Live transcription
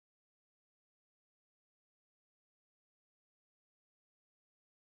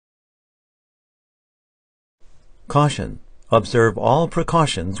Caution: observe all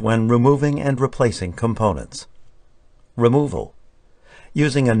precautions when removing and replacing components. Removal.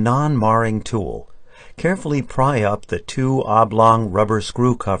 Using a non-marring tool, carefully pry up the two oblong rubber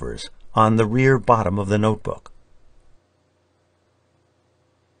screw covers on the rear bottom of the notebook.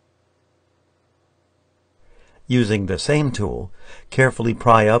 Using the same tool, carefully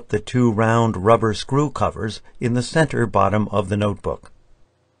pry up the two round rubber screw covers in the center bottom of the notebook.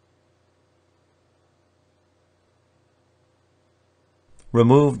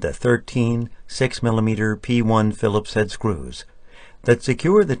 Remove the 13 6mm P1 Phillips head screws that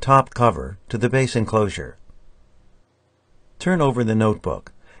secure the top cover to the base enclosure. Turn over the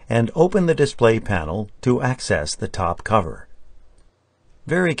notebook and open the display panel to access the top cover.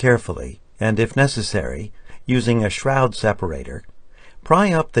 Very carefully, and if necessary, using a shroud separator,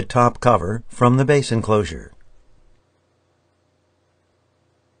 pry up the top cover from the base enclosure.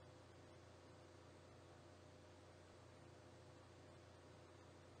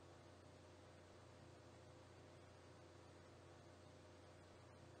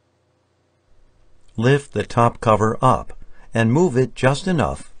 Lift the top cover up and move it just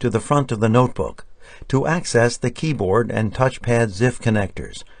enough to the front of the notebook to access the keyboard and touchpad ZIF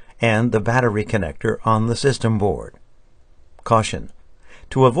connectors and the battery connector on the system board. Caution: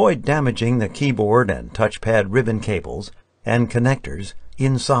 to avoid damaging the keyboard and touchpad ribbon cables and connectors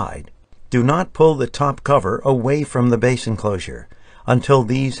inside, do not pull the top cover away from the base enclosure until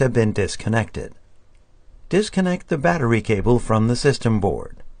these have been disconnected. Disconnect the battery cable from the system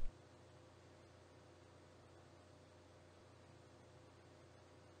board.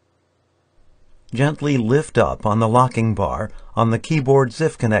 Gently lift up on the locking bar on the keyboard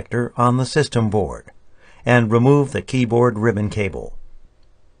ZIF connector on the system board and remove the keyboard ribbon cable.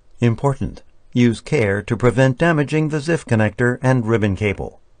 Important: use care to prevent damaging the ZIF connector and ribbon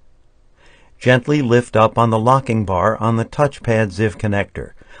cable. Gently lift up on the locking bar on the touchpad ZIF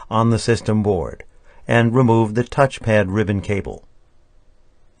connector on the system board and remove the touchpad ribbon cable.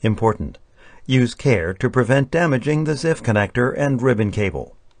 Important: use care to prevent damaging the ZIF connector and ribbon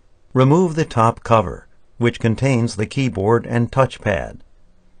cable. Remove the top cover, which contains the keyboard and touchpad.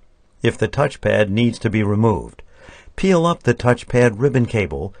 If the touchpad needs to be removed, peel up the touchpad ribbon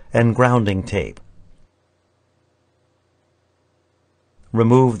cable and grounding tape.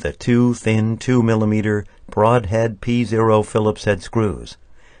 Remove the two thin 2mm broadhead P0 Phillips head screws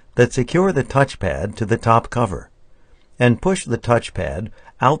that secure the touchpad to the top cover, and push the touchpad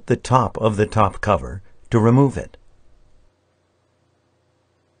out the top of the top cover to remove it.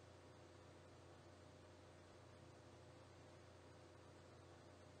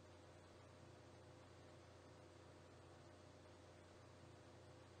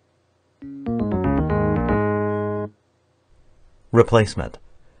 Replacement.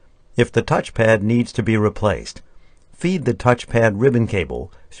 If the touchpad needs to be replaced, feed the touchpad ribbon cable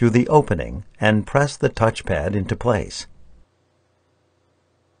through the opening and press the touchpad into place.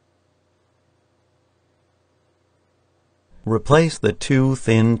 Replace the two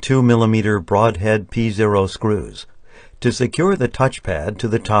thin 2mm broadhead P0 screws to secure the touchpad to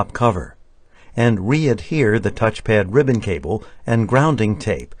the top cover, and re-adhere the touchpad ribbon cable and grounding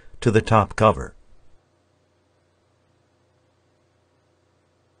tape to the top cover.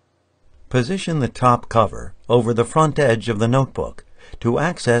 Position the top cover over the front edge of the notebook to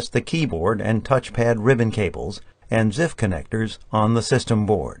access the keyboard and touchpad ribbon cables and ZIF connectors on the system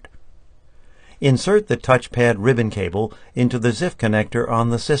board. Insert the touchpad ribbon cable into the ZIF connector on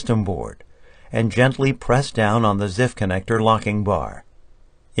the system board and gently press down on the ZIF connector locking bar.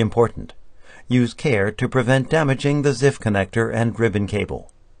 Important: use care to prevent damaging the ZIF connector and ribbon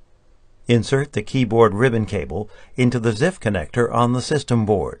cable. Insert the keyboard ribbon cable into the ZIF connector on the system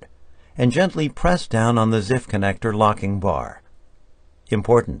board and gently press down on the ZIF connector locking bar.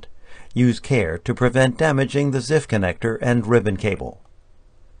 Important: use care to prevent damaging the ZIF connector and ribbon cable.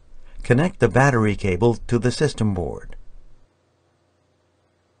 Connect the battery cable to the system board.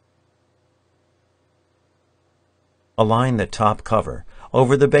 Align the top cover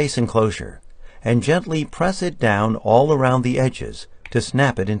over the base enclosure and gently press it down all around the edges to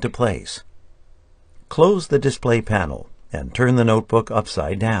snap it into place. Close the display panel and turn the notebook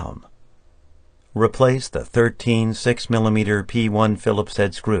upside down. Replace the 13 6mm P1 Phillips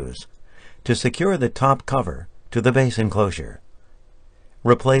head screws to secure the top cover to the base enclosure.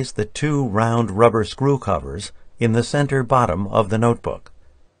 Replace the two round rubber screw covers in the center bottom of the notebook.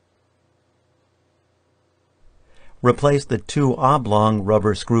 Replace the two oblong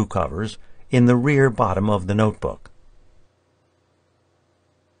rubber screw covers in the rear bottom of the notebook.